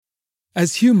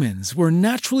As humans, we're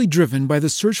naturally driven by the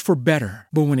search for better.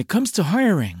 But when it comes to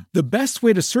hiring, the best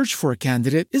way to search for a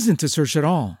candidate isn't to search at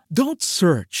all. Don't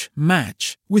search,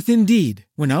 match with Indeed.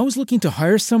 When I was looking to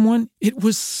hire someone, it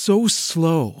was so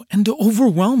slow and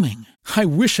overwhelming. I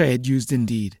wish I had used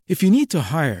Indeed. If you need to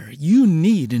hire, you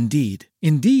need Indeed.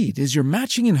 Indeed is your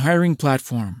matching and hiring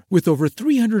platform with over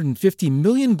 350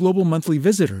 million global monthly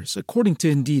visitors, according to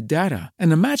Indeed data,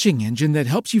 and a matching engine that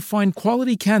helps you find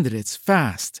quality candidates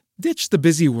fast. Ditch the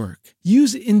busy work.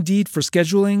 Use Indeed for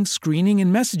scheduling, screening,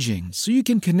 and messaging so you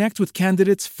can connect with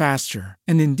candidates faster.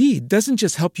 And Indeed doesn't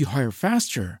just help you hire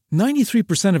faster.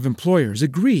 93% of employers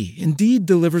agree Indeed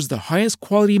delivers the highest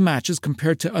quality matches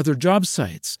compared to other job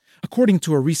sites, according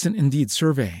to a recent Indeed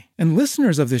survey. And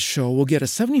listeners of this show will get a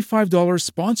 $75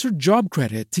 sponsored job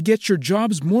credit to get your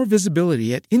jobs more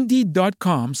visibility at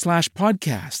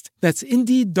Indeed.com/podcast. That's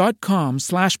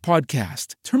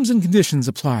Indeed.com/podcast. Terms and conditions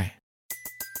apply.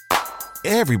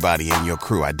 Everybody in your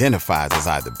crew identifies as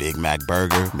either Big Mac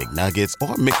Burger, McNuggets,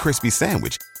 or McCrispy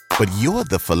Sandwich. But you're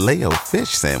the Filet-O-Fish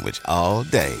Sandwich all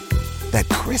day. That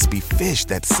crispy fish,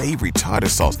 that savory tartar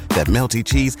sauce, that melty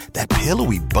cheese, that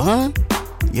pillowy bun.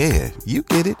 Yeah, you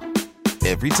get it.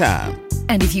 Every time.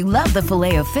 And if you love the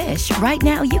Filet-O-Fish, right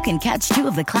now you can catch two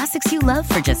of the classics you love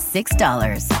for just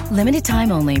 $6. Limited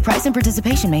time only. Price and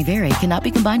participation may vary. Cannot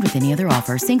be combined with any other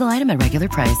offer. Single item at regular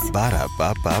price.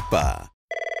 Ba-da-ba-ba-ba.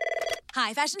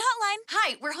 Hi, Fashion Hotline.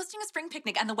 Hi, we're hosting a spring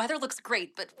picnic and the weather looks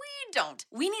great, but we don't.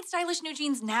 We need stylish new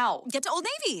jeans now. Get to Old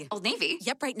Navy. Old Navy?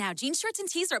 Yep, right now. Jeans, shirts, and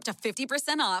tees are up to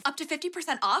 50% off. Up to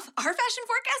 50% off? Our fashion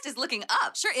forecast is looking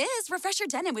up. Sure is. Refresh your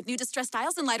denim with new distressed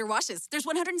styles and lighter washes. There's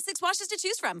 106 washes to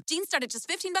choose from. Jeans start at just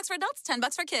 $15 for adults,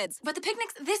 $10 for kids. But the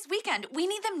picnic's this weekend. We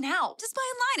need them now. Just buy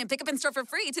online and pick up in store for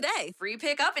free today. Free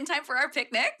pickup in time for our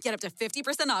picnic? Get up to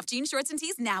 50% off jeans, shorts, and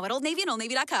tees now at Old Navy and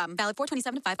OldNavy.com. Valid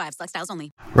 4/27/55. Select styles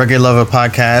only. Reggae Lover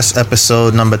Podcast,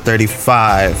 episode number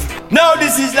 35. Now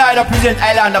this is Light present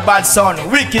Islander Bad Son,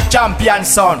 Wicked Champion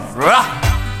Son,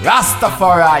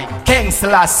 Rastafari, King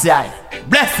Selassie,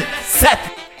 Blessed, Set.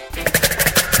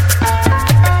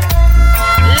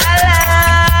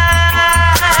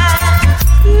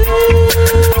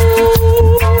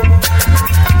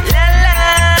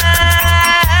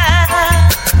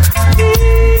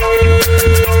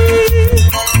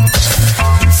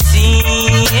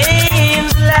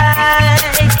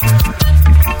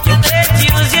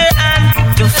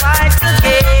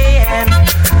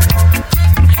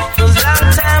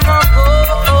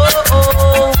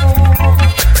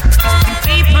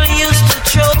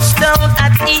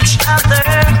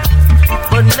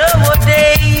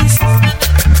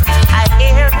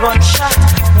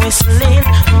 Whistling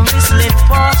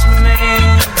past me.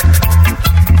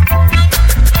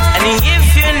 And if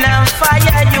you're not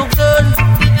fire, you good.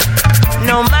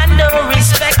 No man don't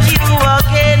respect you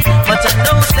again. But I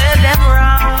don't say them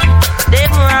wrong.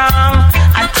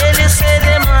 I tell you say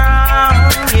them wrong,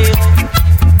 yeah.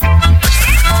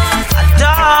 A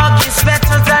dog is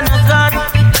better than a gun.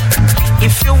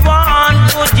 If you want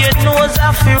good, you know it's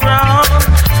off your wrong.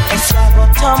 It's like a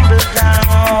tumble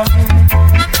down.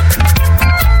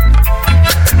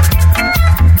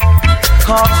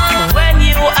 When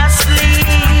you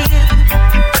asleep,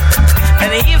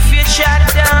 and if you shut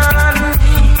down,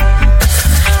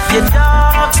 your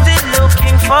dog still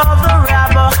looking for the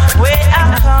robber where I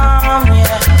come,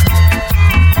 yeah.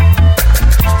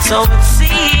 So it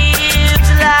seems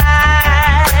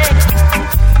like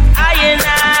I and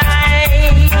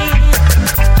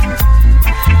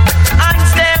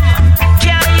them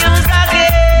can't use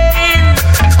again.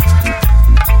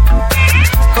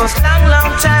 'Cause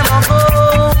long time ago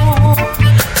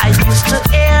to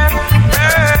hear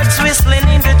birds whistling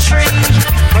in the tree,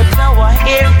 but now I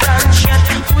hear gunshot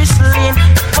whistling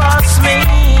past me.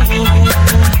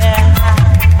 Yeah.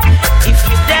 If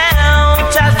you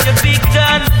don't have your big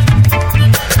gun,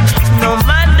 no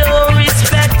man don't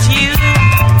respect you.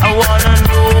 I wanna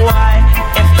know why,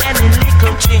 if any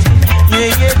little thing you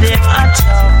hear them I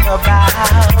talk about,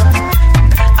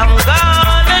 I'm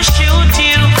gonna shoot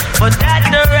you, but that's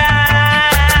the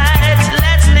right.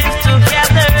 Let's live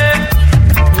together.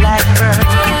 Like bird,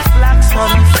 flax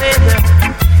on feather.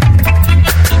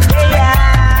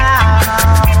 Yeah.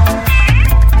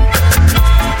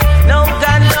 No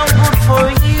gun, no good for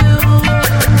you.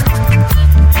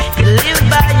 You live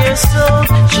by your soul,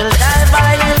 shall die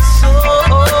by your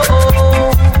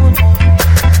soul.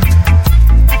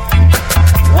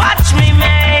 Watch me,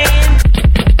 man.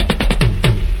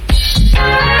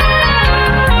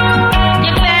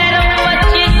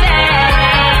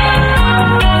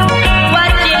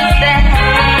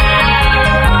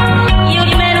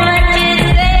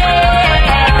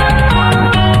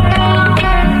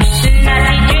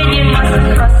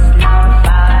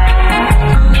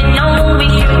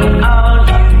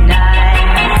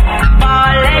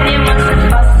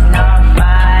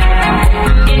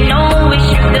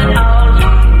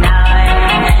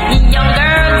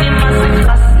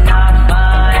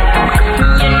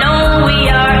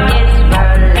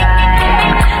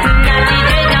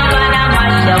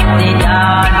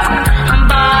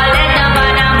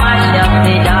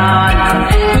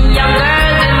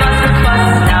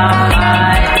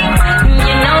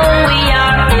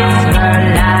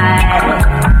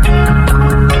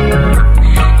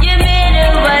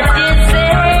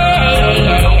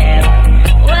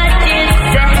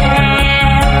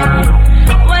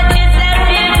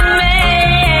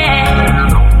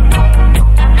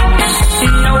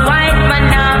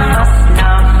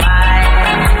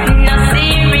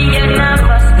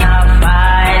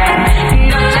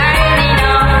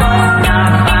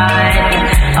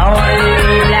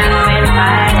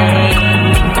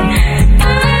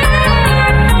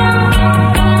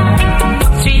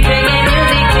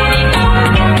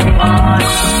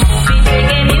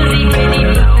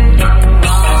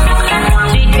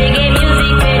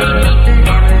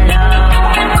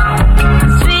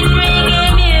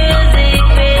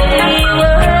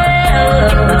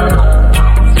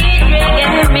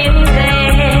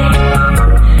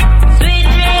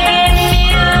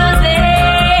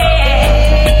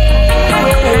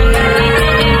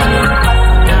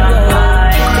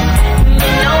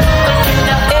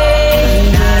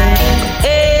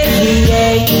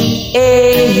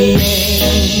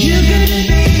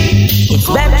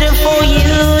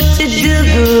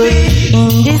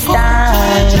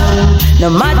 No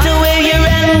matter where you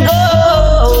run, go.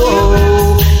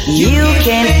 You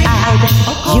can hide,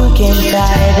 you can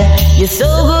hide. You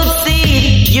sow good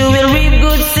seed, you will reap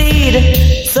good seed.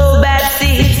 Sow bad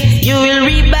seeds, you will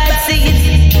reap bad seeds.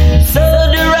 Sow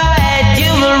the right,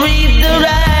 you will reap the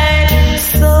right.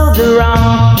 Sow the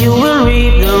wrong, you will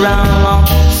reap the wrong.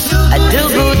 I do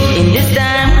good in this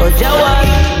time, cause I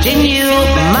was in you,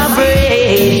 my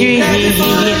bravery.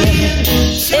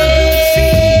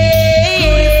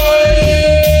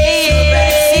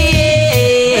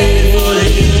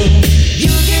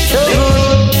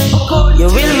 You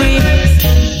will reap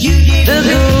the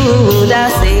good, I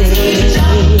say.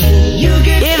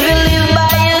 If you live by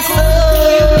your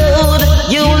soul,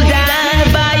 you will die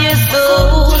by your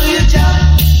soul.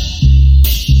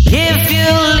 If you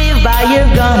live by your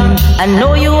gun, I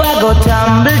know you are gonna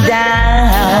tumble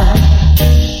down.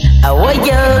 Away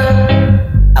you,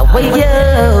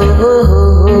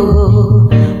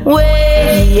 way,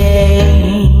 yeah.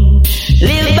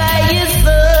 Live by your soul.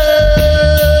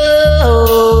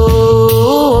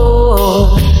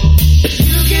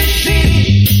 You get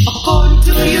paid according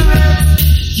to your earth.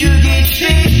 You get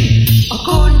paid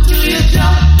according to your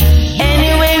job.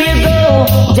 Anywhere you go,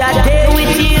 Jah there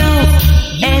with you.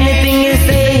 Anything you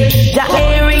say, Jah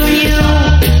hearing you.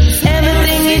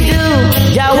 Everything you do,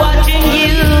 Jah watching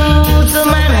you. So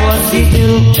mind what you do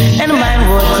and mind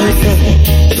what you say.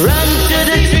 Run to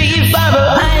the tree for a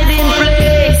hiding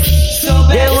place.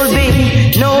 There will be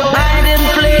no hiding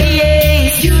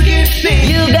place.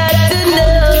 You got to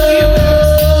know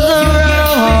the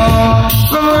wrong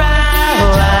from right.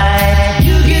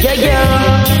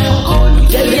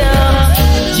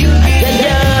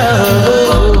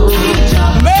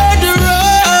 Murderer,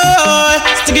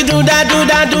 stick it do that.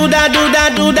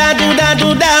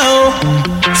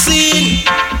 See,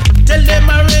 tell them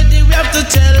already, we have to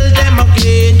tell them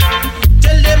again.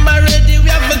 Tell them already, we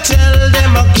have to tell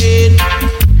them again.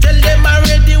 Tell them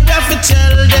already, we have to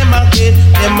tell them again.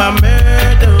 Them a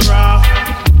murderer.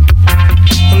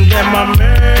 Them a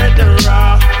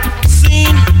murderer. See,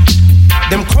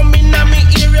 them coming at me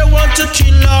area want to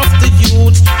kill off the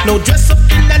youth. No dress up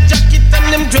in a jacket and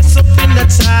them dress up in a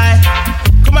tie.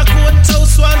 Come a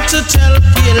courthouse want to tell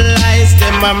pale lies.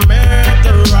 Them a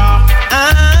murderer.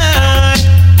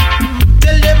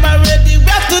 Tell them already, we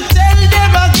have to tell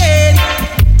them again.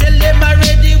 Tell them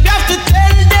already, we have to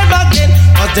tell them again.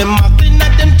 Cause them acting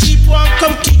at them cheap one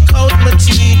come kick out my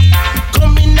teeth.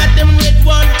 Coming at them red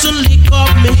want to lick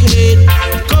up my head.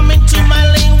 Coming to my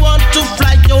lane want to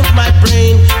fly out my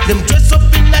brain. Them dress up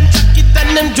in a jacket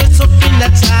and them dress up in a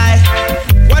tie.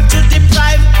 Want to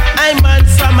deprive I man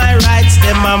from my rights.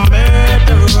 Them a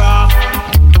murderer.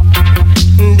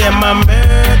 Them a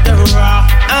murderer.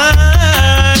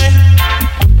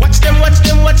 Watch them a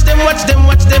come.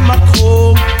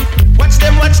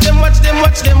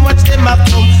 Watch them a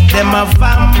come. Them a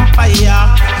vampire.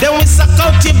 Then we suck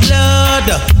out your blood.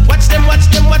 Watch them a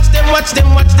come. Watch them a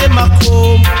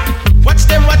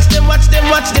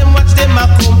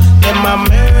come. Them a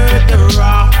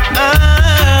murderer.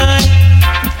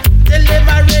 Tell them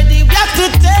already, we have to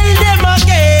tell them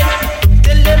again.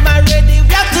 Tell them already, we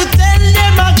have to tell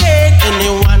them again.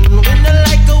 Anyone we no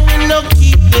like, we no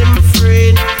keep them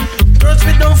afraid. Girls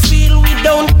we don't feel, we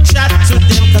don't chat to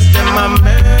them, cause them a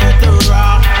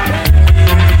murderer.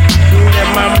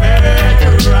 Them a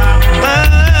murderer.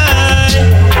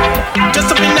 Just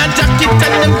up in a jacket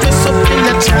and them dress up in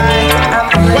a tie.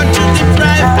 Want to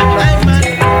deprive, I'm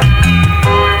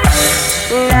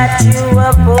not you a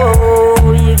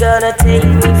boy, you gotta take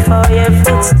me for your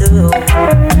footstool.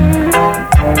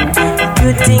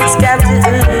 Good things come to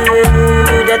do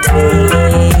that way.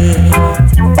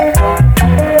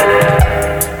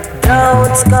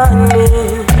 Don't scorn me,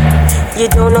 you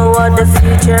don't know what the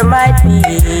future might be.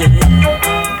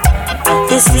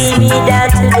 You see me down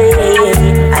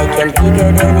today, I can be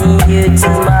bigger than you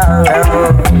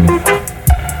tomorrow.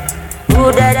 Who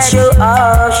that show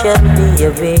off shall be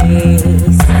your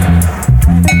base.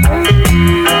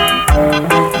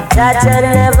 That I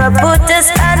never put us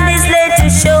on this lane to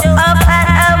show off and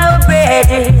I'm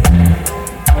ready.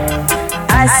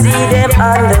 I see them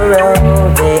on the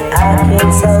road, they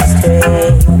acting so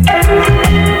strange.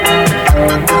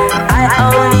 I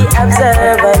only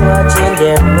observe and watching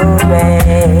their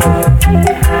movement.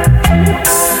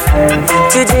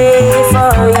 Today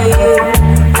for you,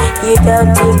 you don't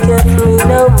think of me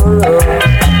no more.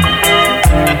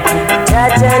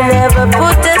 That I never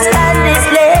put us on this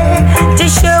lane to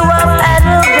show up and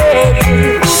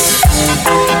obey.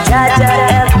 That I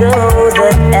have those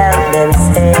that help them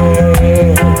say.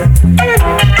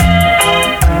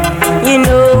 You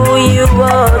know you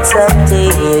want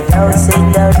something, you don't say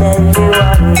down and you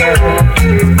wonder.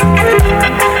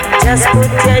 Just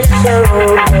put your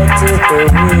shoulder to the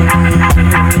wheel.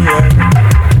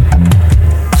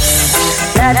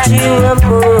 Not you a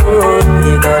moon,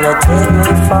 you're gonna take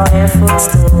me for your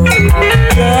footstool.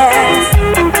 Yes,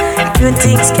 good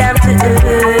things come to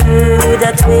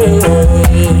that way.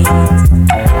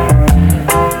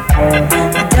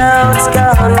 Don't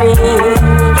scorn me,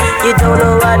 you don't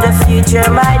know what the future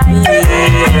might be.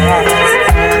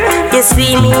 You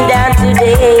see me down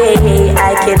today, I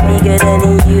can be good than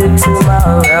you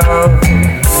tomorrow.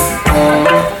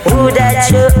 Who that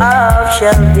show off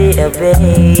shall be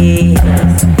obeyed.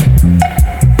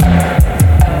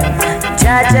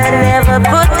 Judge never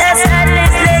put us on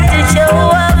this list to show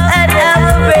off and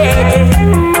our bread.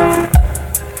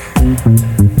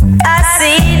 I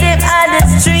see them on the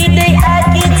street, they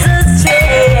act so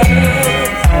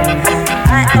strange.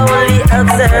 I only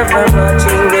observe them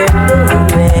watching their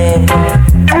movement.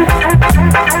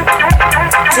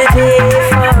 Today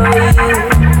for you,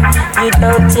 you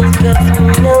don't think of me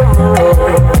no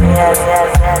more.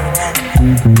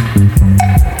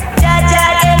 Jaja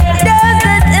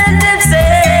doesn't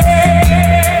understand.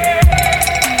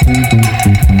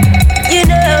 You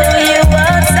know you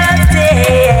want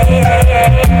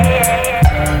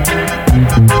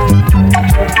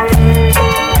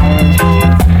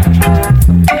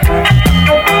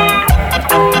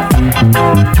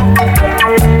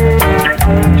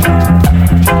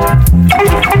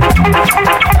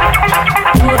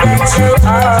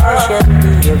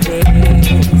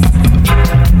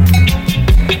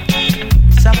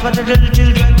For the little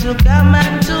children to come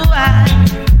and to I,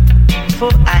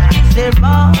 for I is their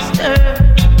master.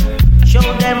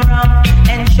 Show them wrong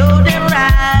and show them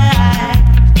right.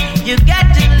 You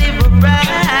got to live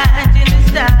upright in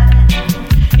this time,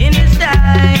 in this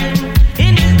time,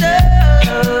 in this time,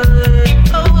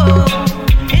 oh,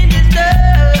 in this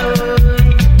time.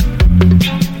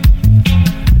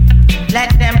 Let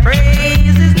them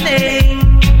praise His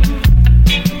name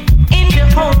in the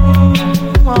home.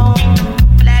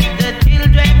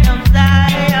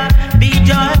 Be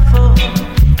joyful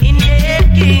in their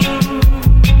King.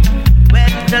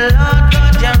 When the Lord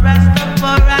God your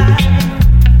Rastafari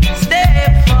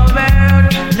step forward,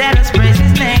 let us praise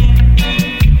His name,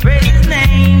 praise His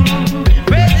name,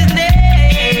 praise His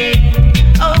name.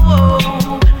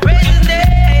 Oh, praise His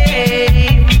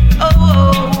name. Oh,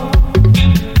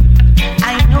 I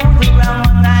know the wrong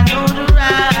and I know the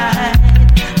right.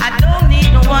 I don't need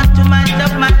no one to match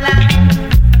up my life.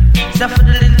 So for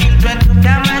the little children to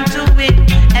come and to it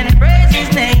and praise His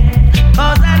name,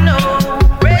 'cause I know,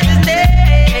 praise His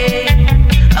name,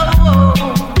 oh,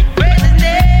 praise His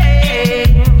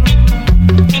name.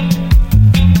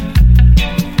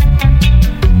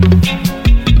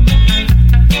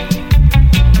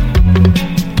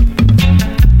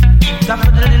 So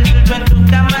for the little children to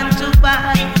come and to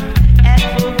buy and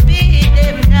forbid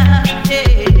them not,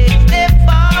 step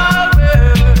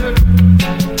forward,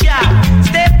 yeah,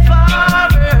 step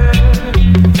forward.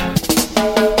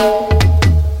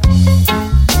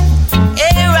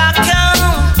 Here I come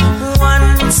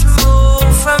once more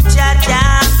from Jaja.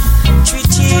 3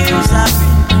 cheers up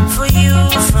for you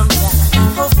from Jah.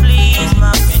 Oh please,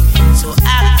 my friend, so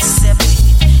accept it.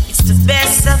 It's the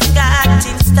best I've got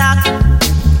in stock.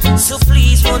 So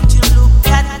please, won't you look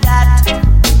at that?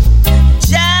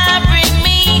 Jah bring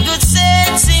me good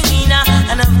sense in me now,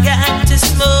 and I've got to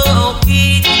smoke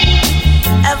it.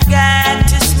 I've got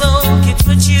to smoke it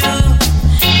for you.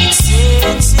 It's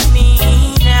sense in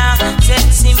me now,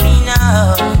 sense in me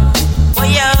now. Oh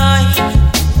yeah.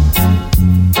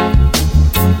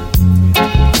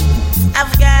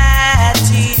 I've got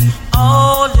it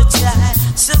all the time.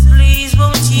 So please,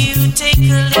 won't you take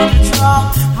a little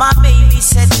draw? My baby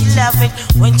said she love it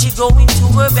when she go into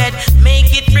her bed,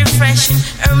 make it refreshing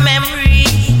her memory.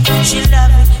 She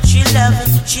love it, she love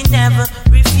it, she never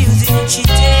refuse it. She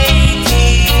take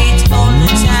it all the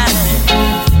time.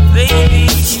 Baby,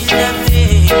 she love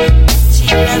it, she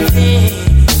love it.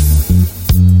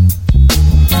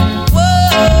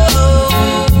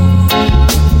 Whoa,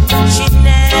 she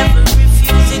never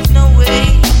refuse it, no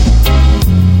way.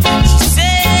 She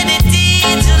said it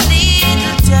is a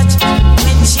little touch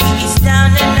when she is down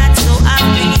and not so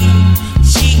happy.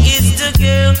 She is the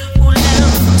girl who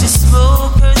loves to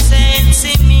smoke her sense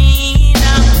in me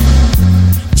now.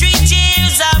 3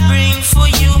 cheers I bring for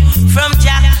you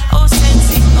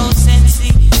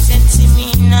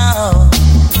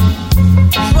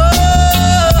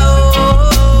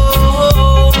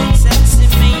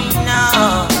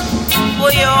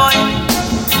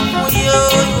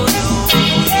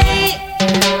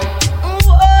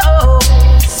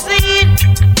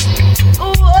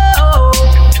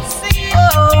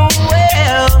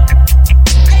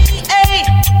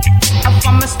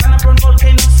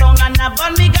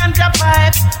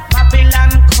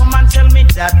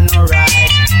that no right.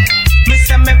 Me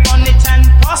say me bun it and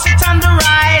pass it on the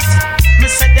right. Me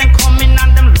say them coming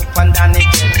and them look underneath.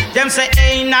 Them say,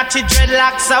 hey, natty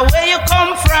dreadlocks, where you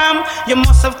come from? You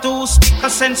must have two speaker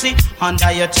sense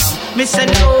under your tongue. Me say,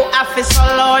 no, officer,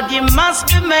 Lord, you must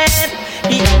be mad.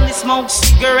 He only smokes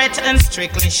cigarette and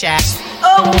strictly shack.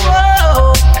 Oh,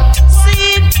 whoa,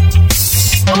 see,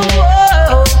 oh,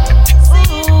 whoa,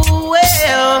 see,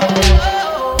 well,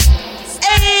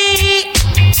 hey,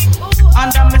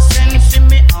 under me sense,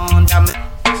 me under me.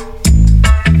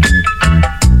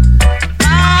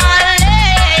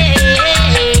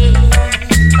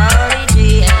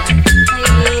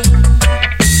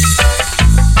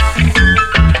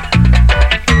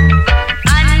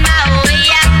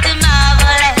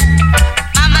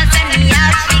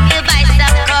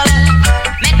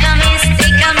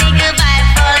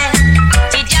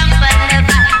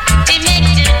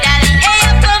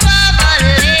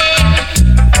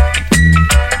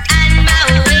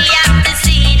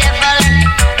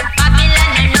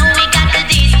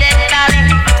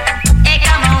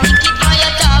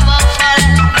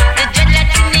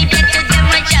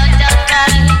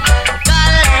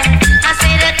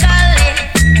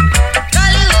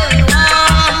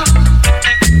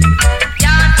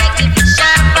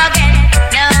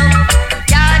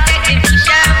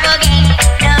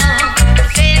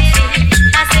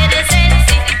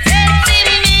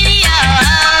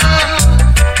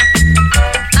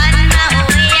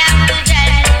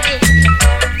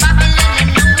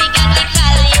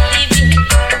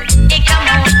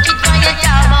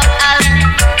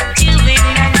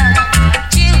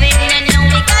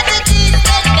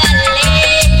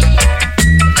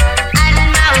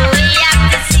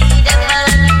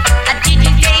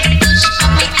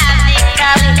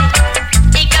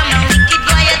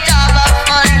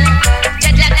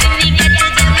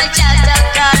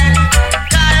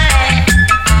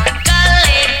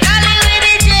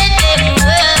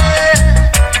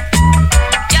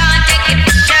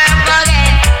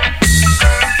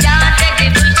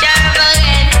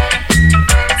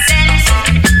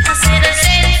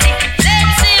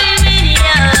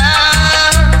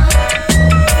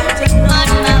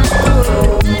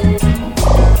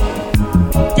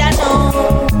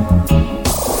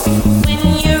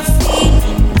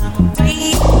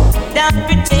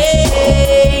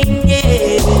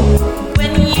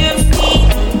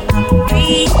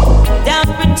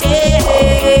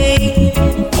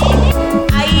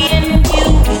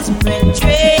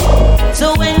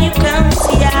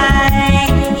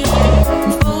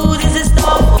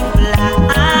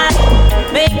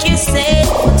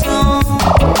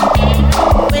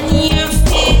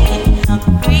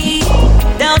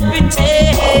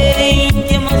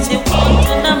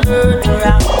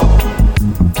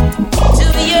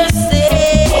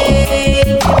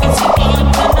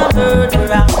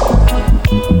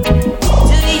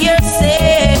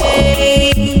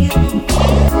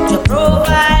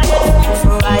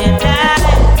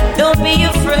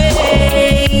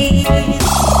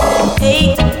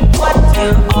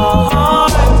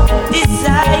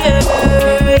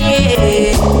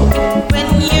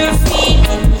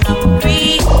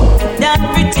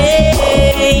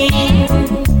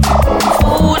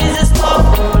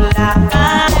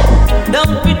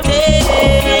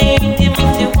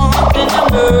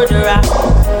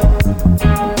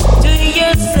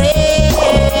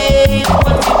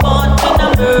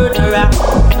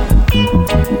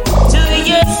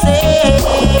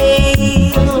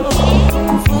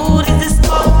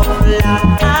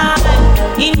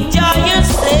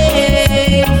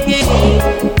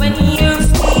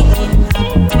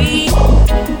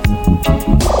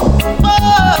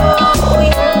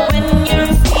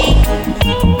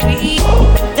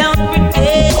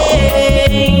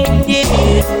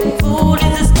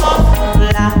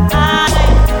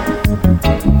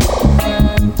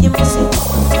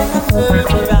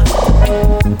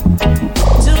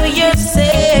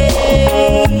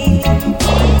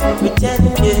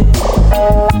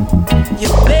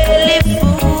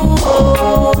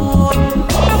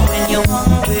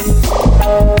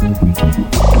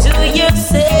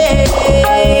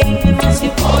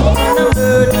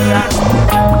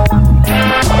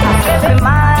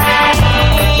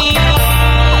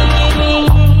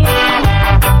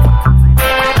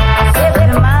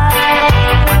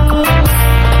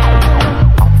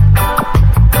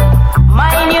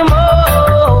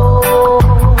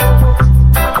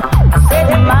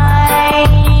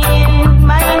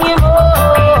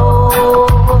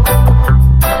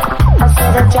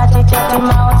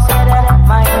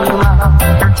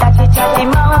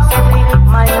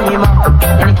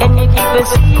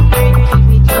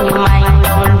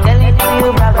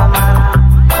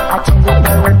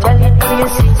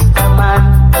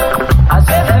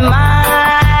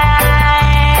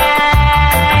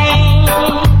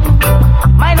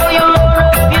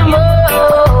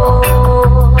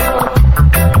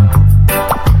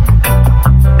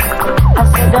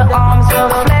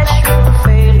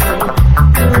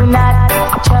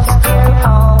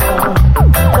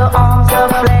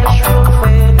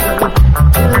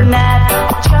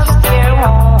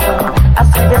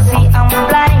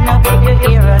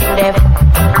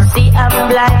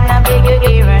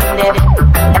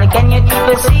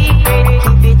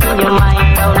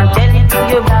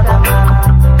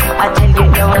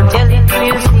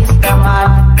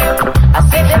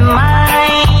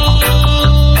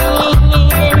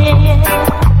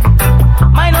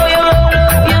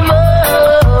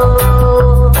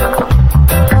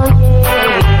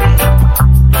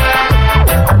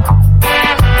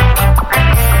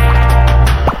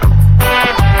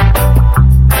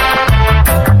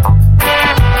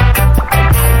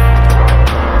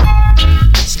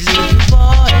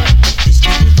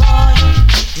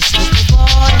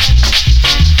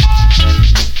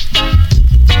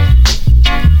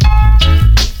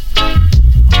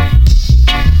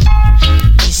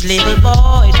 little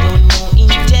boy don't know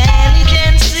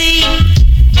intelligence.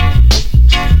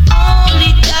 All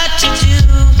he got to do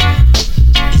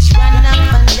is run up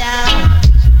and down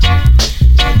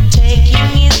and taking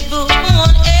his book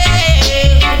on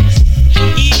eggs.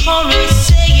 He always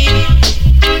saying,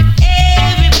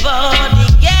 everybody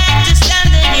got to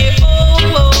stand on their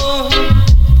own.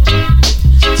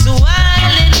 So why,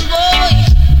 little boy,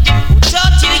 who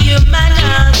taught you your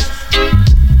manners?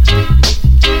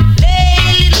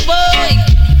 Little boy,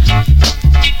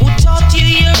 who taught you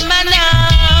your manners?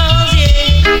 Yeah.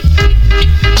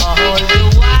 All the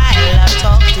while I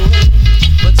talked to him,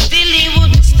 but still he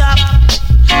wouldn't stop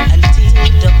until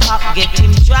the pop get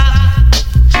him dropped.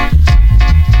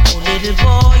 Oh, little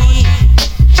boy,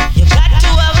 you got to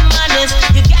have manners,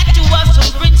 you got to have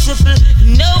some principle,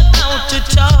 know how to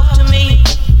talk to me.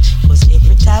 'Cause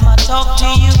every time I talk to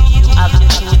you, you have to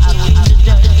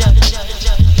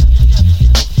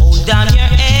hold down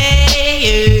your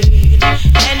head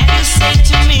and you say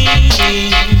to me,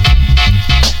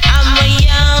 I'm a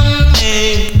young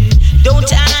man,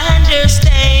 don't I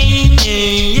understand?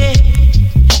 Yeah.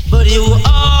 But you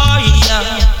are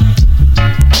young.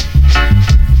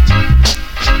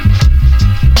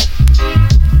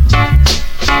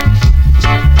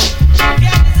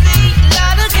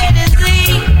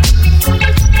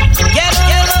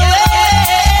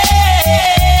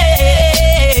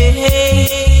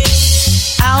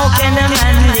 How can a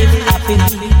man live happy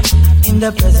in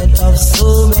the presence of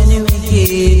so many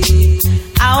wicked?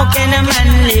 How can a man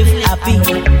live happy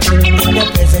in the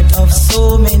presence of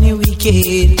so many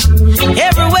wicked?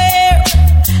 Everywhere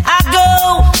I go,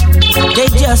 they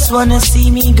just wanna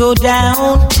see me go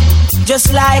down,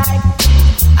 just like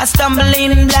a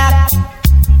stumbling block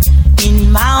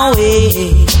in my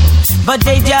way. But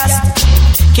they just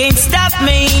can't stop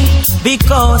me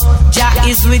because Jah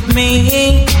is with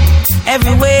me.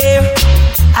 Everywhere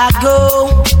I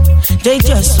go, they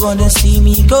just wanna see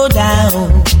me go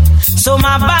down. So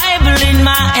my Bible in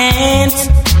my hands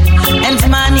and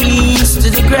my knees to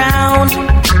the ground,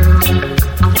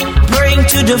 praying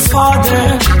to the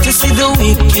Father to see the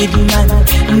wicked man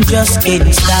just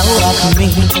can't stop me.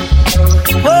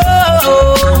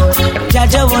 Whoa,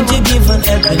 Jah want to give an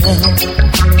helping.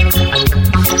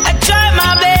 I try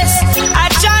my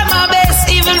best,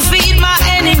 even feed my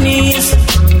enemies.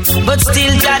 But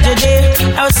still Jah there,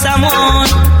 have someone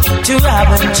to rob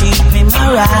and cheat me my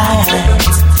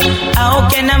rights. How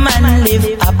can a man live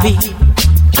happy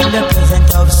in the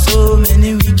presence of so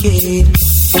many wicked?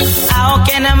 How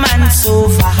can a man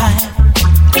survive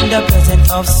in the presence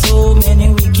of so many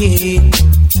wicked?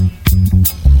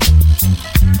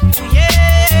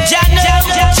 Jah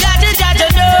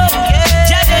know.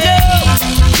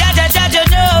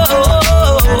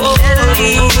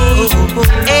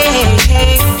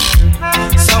 Hey.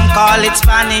 Some call it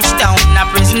Spanish Town, a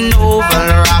prison oval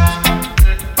rock.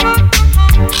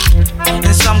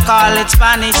 And some call it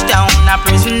Spanish Town, a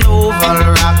prison oval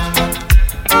rock.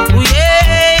 Ooh, yeah.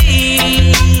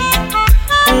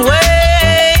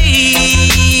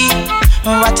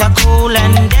 What a cool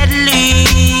and deadly.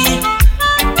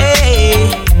 Hey.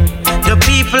 The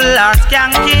people are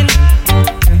skanking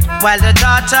while the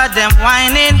daughter them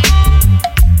whining.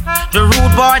 The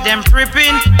rude boy them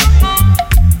pripping.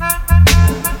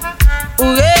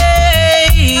 Ooh, yeah.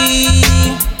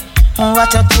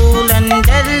 What a cool and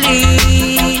deadly.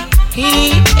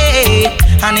 Yeah.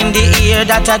 And in the ear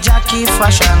that a jockey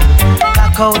fashion.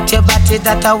 Back out your body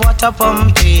that a water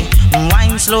pumpy.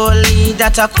 Wine slowly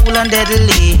that a cool and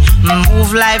deadly.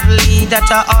 Move lively that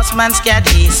a horseman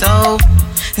scary. So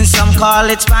some call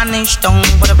it Spanish Town,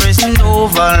 but a prison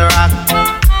oval rock.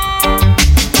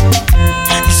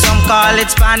 Some call it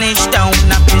Spanish Town,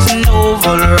 a prison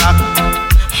oval rock.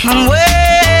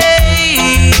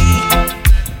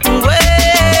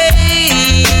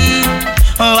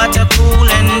 What a cool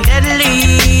and deadly.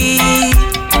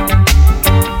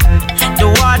 The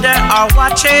water are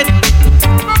watching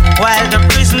while the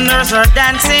prisoners are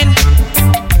dancing.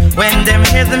 When them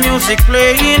hear the music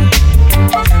playing,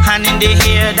 and in the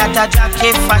ear that a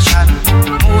jockey fashion.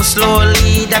 Move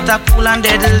slowly, that a cool and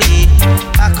deadly.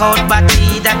 Back out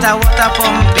body, that a water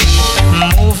pumpy.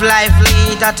 Move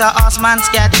lively, that a horseman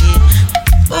scatty.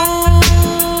 Ooh,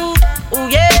 ooh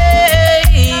yeah.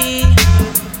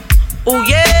 Ooh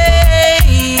yeah.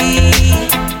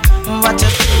 What a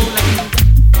cool and...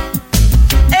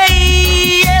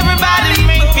 Hey, everybody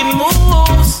making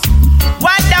moves.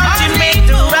 Why don't you make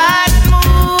the right move?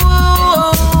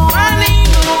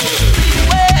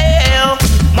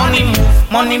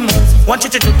 Money move. Want you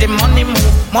to do the money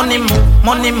move, money move,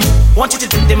 money move. Want you to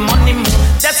do the money move.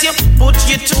 Just you put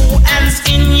your two hands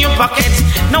in your pocket.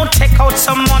 Now take out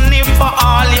some money for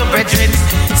all your brethren.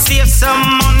 Save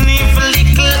some money for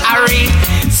little Harry.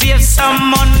 Save some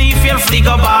money for your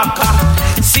fligo baka.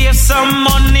 Save some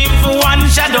money for one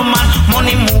shadow man.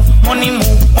 Money move, money move.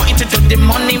 Want you to do the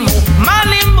money move,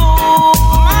 money move,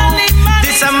 money, money.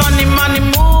 This a money, money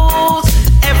moves.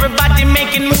 Everybody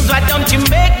making moves. Why don't you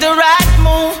make the right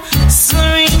move?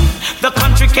 Swing. The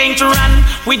country can't run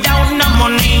without no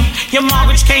money. Your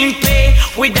mortgage can't pay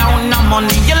without no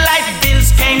money. Your life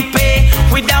bills can't pay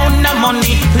without no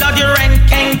money. Lord, your rent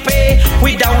can't pay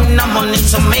without no money.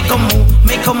 So make a move,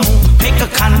 make a move, make a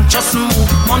conscious move.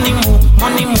 Money move,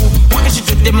 money move. What is you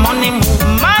do the money move?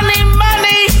 Money,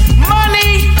 money,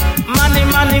 money, money,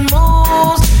 money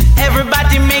moves.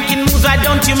 Everybody making moves. Why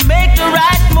don't you make the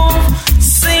right move?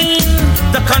 Sing.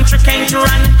 The country can't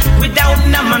run without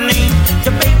no money.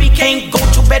 The baby can't go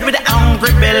to bed with a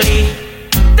hungry belly.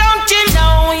 Don't you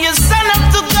know your son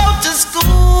up to go to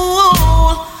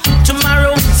school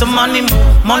tomorrow? So money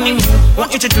move, money move.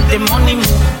 Want you to do the money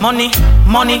move, money,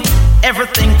 money.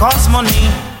 Everything costs money.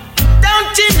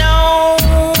 Don't you know?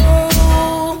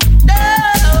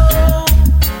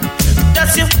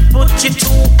 Just you put your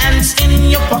two hands in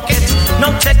your pocket.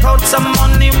 Now take out some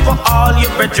money for all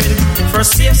your brethren.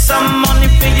 First save some money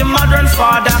for your mother and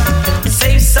father.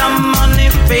 Save some money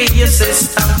for your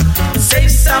sister.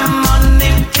 Save some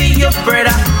money for your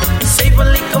brother. Save a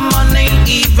little money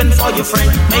even for your friend.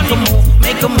 Make a move,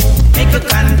 make a move, make a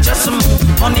conscious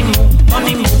move. Money move,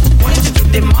 money move. Want you to do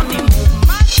the money move.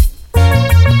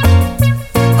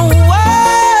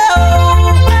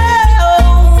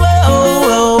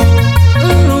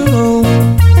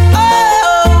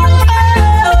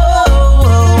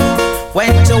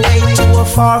 Went away to a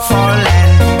far, far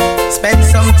land. Spent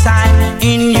some time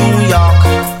in New York.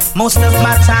 Most of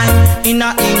my time in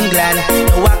England.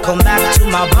 Now I come back to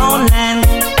my brown land.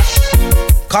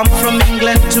 Come from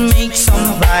England to make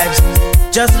some vibes,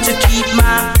 just to keep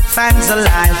my fans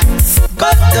alive.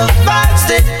 But the vibes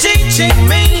they're teaching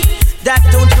me, that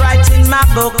don't write in my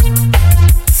book.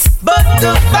 But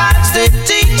the vibes they're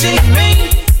teaching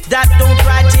me, that don't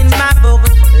write in my book.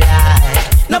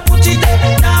 Like, no put it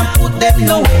there, now put them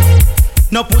nowhere.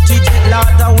 No put it there,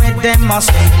 Lord, away them must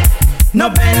say. No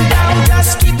bend down,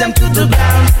 just keep them to the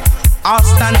ground. All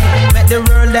stand, make the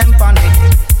world them panic.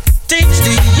 Teach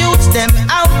the youths them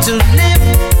how to live.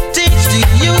 Teach the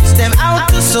youths them how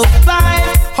to survive.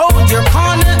 Hold your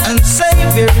corner and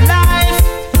save your life.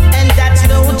 And that's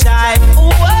no jive.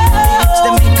 Teach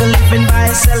them make a living by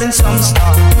selling some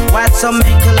stuff, while some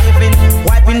make a living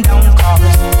wiping down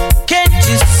cars. Can't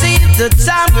you see the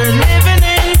time we're living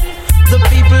in? The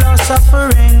people are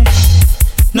suffering.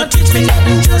 No teach me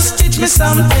nothing, just teach me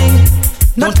something.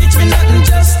 No teach me nothing,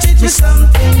 just teach me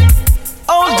something.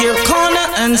 Hold your corner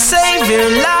and save your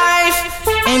life,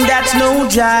 and that's no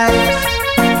jive.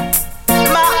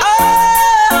 My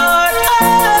heart,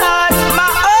 heart, my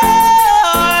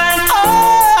heart,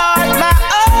 heart, my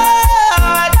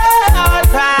heart, heart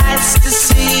cries to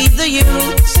see the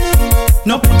youth.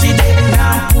 No put it there,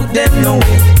 now put them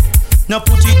nowhere. No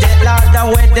put it there, Lord,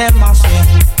 away them must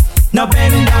swing. No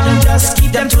bend down, just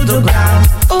keep them to the ground.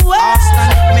 All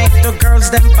stand, make the girls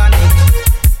them panic.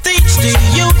 Teach the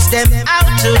youths them how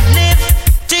to live.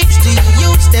 Teach the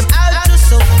youths them how to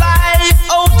survive.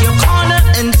 Hold your corner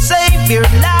and save your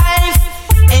life,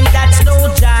 and that's no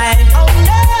jive. Oh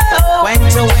no!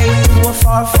 Went away to a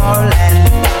far, far land.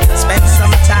 Spent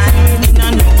some time in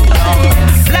a New York.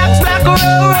 Black, black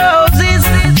roses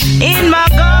in my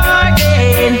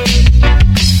garden.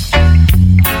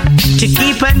 To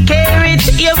keep and care it,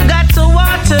 you've got to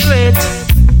water it.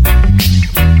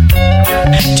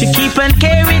 To keep and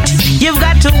care it, you've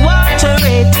got to water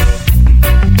it.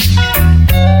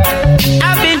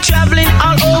 I've been traveling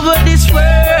all over this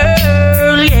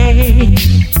world, yeah.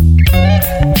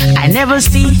 I never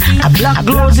see a black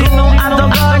rose in no other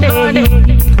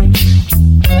garden.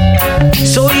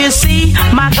 So you see,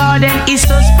 my garden is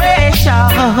so special.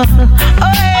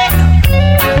 Oh yeah.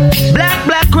 Black,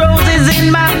 black roses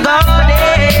in my garden.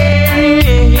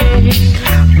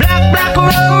 Black, black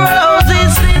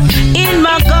roses in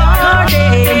my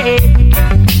garden.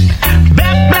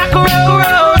 Black, black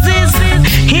roses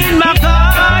in my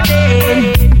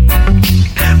garden.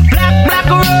 Black, black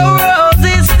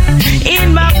roses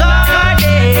in my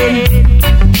garden.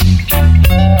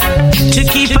 To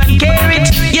keep and care it,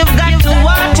 you've got to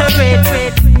water it.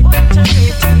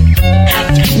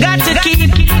 Got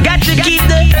to keep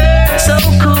the earth so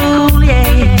cool,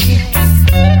 yeah.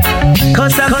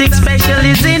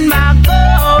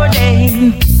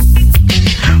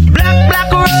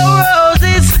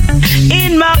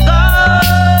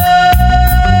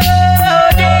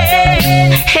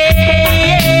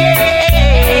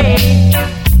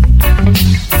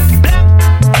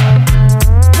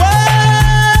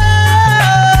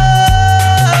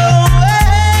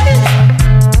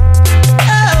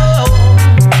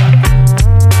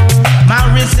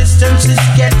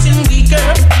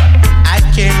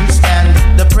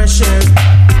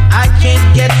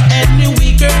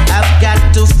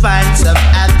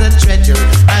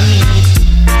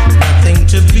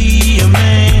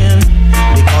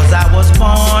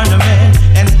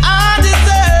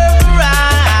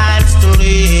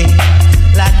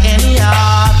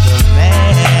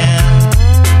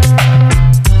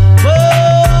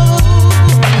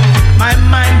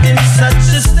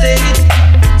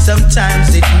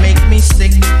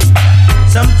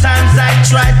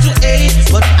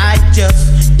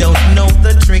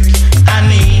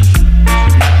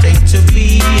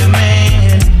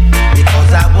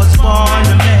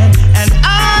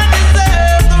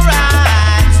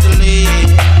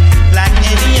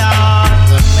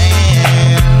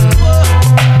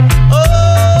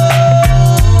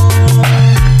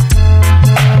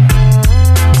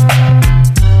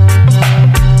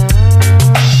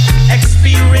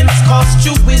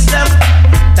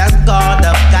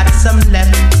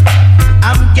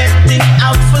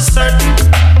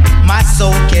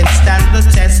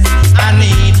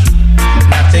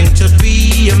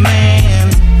 be a man,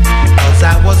 'cause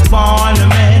I was born a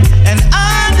man, and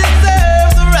I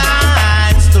deserve the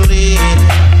rights to live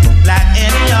like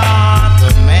any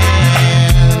other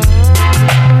man.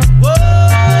 Whoa,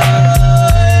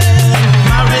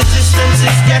 my resistance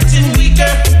is getting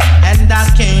weaker, and I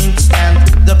can't stand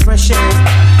the pressure.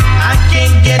 I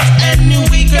can't get any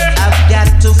weaker. I've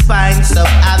got to find some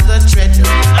other treasure.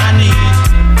 I need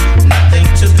nothing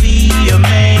to be a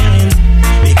man,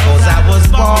 because I was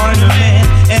born a man,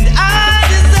 and I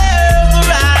deserve the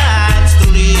rights to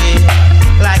live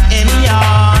like any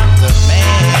other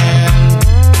man.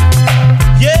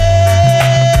 Yeah,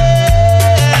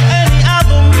 any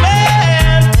other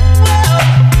man.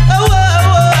 Whoa,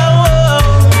 whoa, whoa, whoa.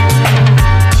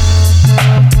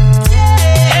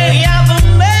 Yeah, any other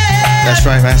man. That's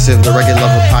right, Massive, the Reggae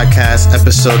Lover Podcast,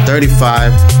 episode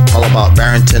 35, all about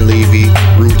Barrington Levy,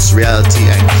 roots, reality,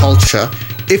 and culture.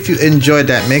 If you enjoyed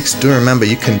that mix, do remember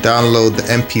you can download the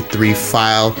MP3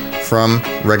 file from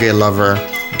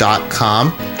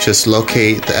reggaelover.com. Just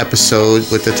locate the episode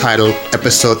with the title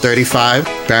Episode 35,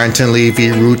 Barrington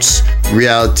Levy, Roots,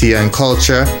 Reality, and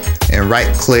Culture, and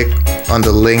right-click on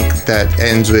the link that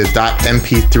ends with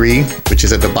 .mp3, which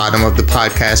is at the bottom of the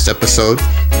podcast episode,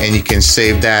 and you can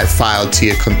save that file to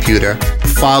your computer.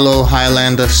 Follow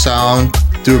Highlander Sound.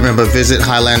 Do remember, visit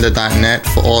highlander.net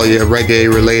for all your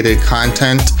reggae-related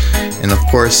content. And of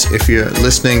course, if you're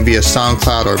listening via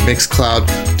SoundCloud or Mixcloud,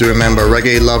 do remember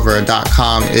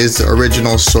reggaelover.com is the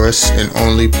original source and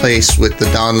only place with the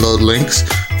download links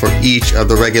for each of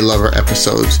the Reggae Lover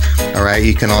episodes. All right,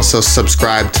 you can also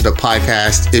subscribe to the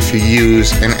podcast if you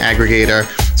use an aggregator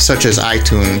such as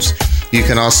iTunes. You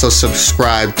can also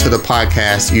subscribe to the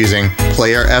podcast using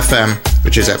Player FM,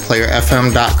 which is at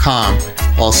playerfm.com.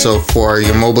 Also, for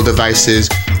your mobile devices,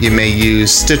 you may use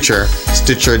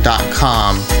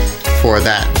stitcher.com for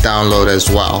that download as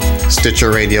well.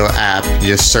 Stitcher Radio app,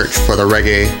 just search for the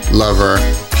Reggae Lover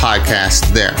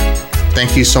podcast there.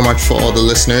 Thank you so much for all the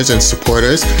listeners and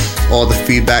supporters, all the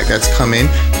feedback that's come in.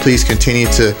 Please continue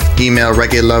to email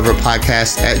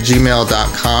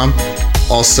reggaeloverpodcast@gmail.com.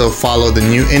 Also follow the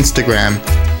new Instagram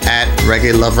at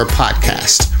Reggae Lover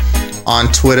Podcast. On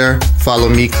Twitter, follow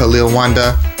me, Khalil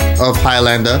Wanda of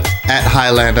Highlander, at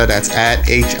Highlander, that's at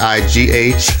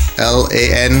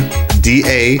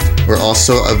HIGHLANDA. We're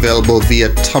also available via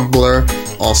Tumblr,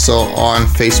 also on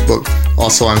Facebook,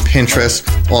 also on Pinterest,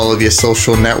 all of your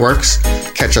social networks.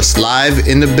 Catch us live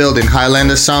in the building,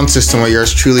 Highlander Sound System, with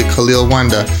yours truly, Khalil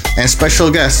Wanda, and special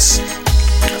guests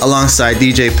alongside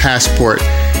DJ Passport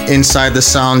inside the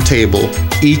sound table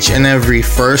each and every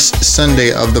first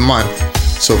Sunday of the month.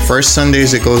 So first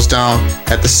Sundays it goes down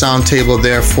at the sound table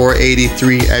there,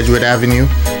 483 Edgewood Avenue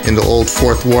in the old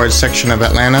 4th Ward section of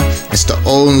Atlanta. It's the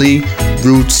only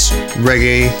roots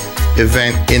reggae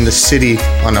event in the city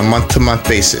on a month-to-month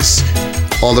basis.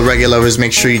 All the reggae lovers,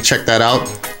 make sure you check that out.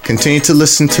 Continue to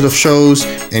listen to the shows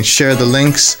and share the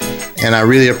links, and I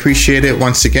really appreciate it.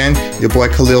 Once again, your boy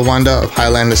Khalil Wanda of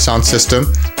Highlander Sound System.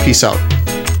 Peace out.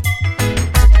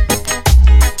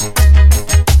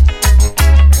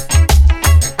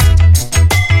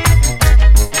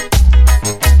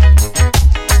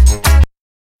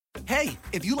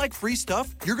 If you like free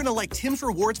stuff, you're gonna like Tim's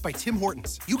Rewards by Tim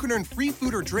Hortons. You can earn free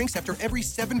food or drinks after every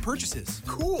 7 purchases.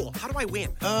 Cool. How do I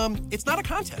win? It's not a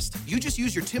contest. You just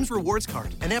use your Tim's Rewards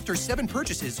card, and after 7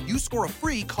 purchases, you score a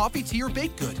free coffee, tea, or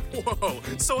baked good. Whoa,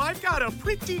 so I've got a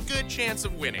pretty good chance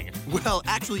of winning. Well,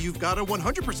 actually, you've got a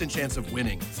 100% chance of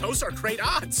winning. Those are great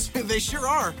odds. They sure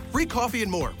are. Free coffee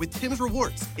and more with Tim's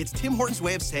Rewards. It's Tim Hortons'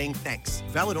 way of saying thanks.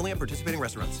 Valid only at participating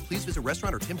restaurants. Please visit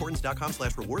restaurant or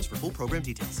timhortons.com/rewards for full program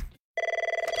details.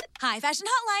 Hi, Fashion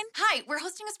Hotline. Hi, we're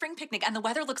hosting a spring picnic and the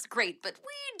weather looks great, but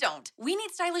we don't. We need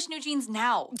stylish new jeans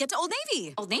now. Get to Old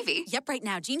Navy. Old Navy? Yep, right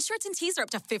now. Jeans, shorts, and tees are up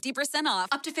to 50% off.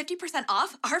 Up to 50%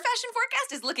 off? Our fashion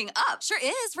forecast is looking up. Sure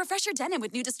is. Refresh your denim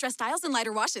with new distressed styles and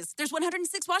lighter washes. There's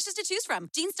 106 washes to choose from.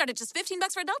 Jeans start at just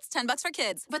 $15 for adults, $10 for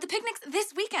kids. But the picnic's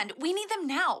this weekend. We need them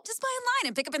now. Just buy online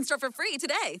and pick up in store for free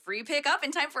today. Free pickup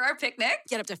in time for our picnic?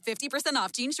 Get up to 50%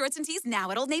 off jeans, shorts, and tees now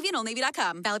at Old Navy and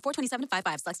OldNavy.com. Valid 4/27 to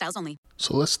 5/5. Select styles only.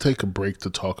 So let's take a break to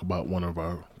talk about one of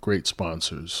our great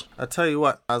sponsors. I'll tell you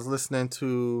what, I was listening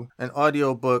to an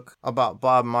audiobook about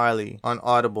Bob Marley on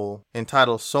Audible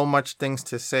entitled So Much Things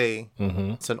to Say.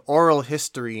 It's an oral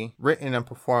history written and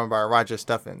performed by Roger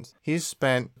Steffens. He's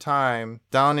spent time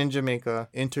down in Jamaica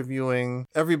interviewing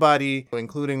everybody,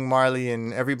 including Marley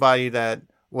and everybody that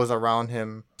was around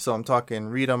him. So I'm talking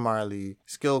Rita Marley,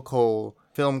 Skill Cole,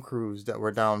 film crews that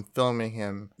were down filming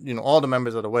him, all the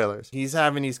members of the Wailers. He's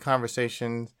having these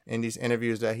conversations in these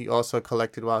interviews that he also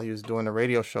collected while he was doing the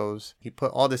radio shows. He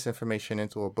put all this information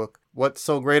into a book. What's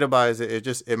so great about it is it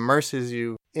just immerses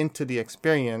you into the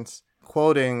experience,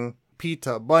 quoting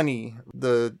Peter, Bunny,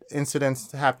 the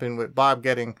incidents happened with Bob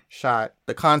getting shot,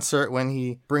 the concert when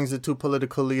he brings the two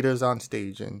political leaders on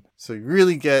stage. And so you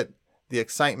really get the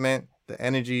excitement, the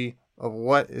energy of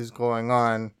what is going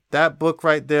on. That book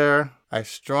right there, I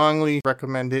strongly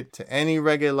recommend it to any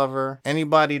reggae lover,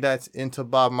 anybody that's into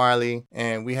Bob Marley.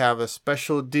 And we have a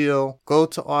special deal. Go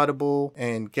to Audible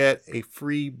and get a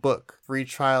free book, free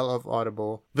trial of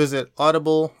Audible. Visit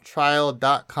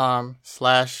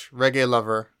audibletrial.com/reggae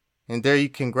lover. And there you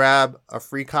can grab a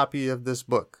free copy of this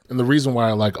book. And the reason why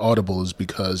I like Audible is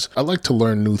because I like to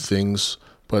learn new things,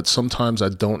 but sometimes I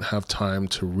don't have time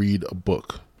to read a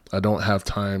book. I don't have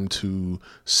time to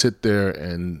sit there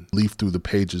and leaf through the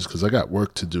pages because I got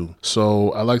work to do.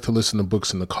 So I like to listen to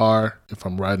books in the car, if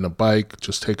I'm riding a bike,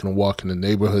 just taking a walk in the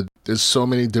neighborhood. There's so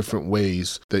many different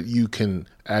ways that you can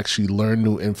actually learn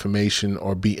new information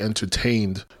or be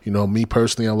entertained. Me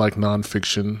personally, I like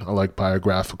nonfiction. I like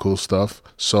biographical stuff.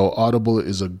 So Audible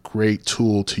is a great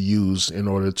tool to use in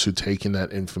order to take in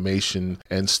that information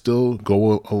and still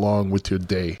go along with your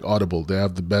day. Audible, they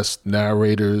have the best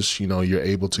narrators. You're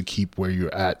able to keep where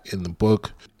you're at in the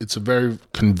book. It's a very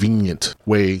convenient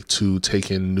way to take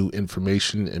in new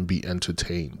information and be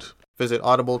entertained. Visit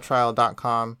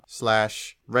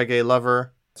audibletrial.com/reggae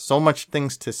lover. So Much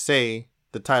Things to Say,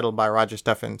 the title by Roger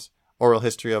Steffens, Oral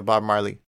History of Bob Marley.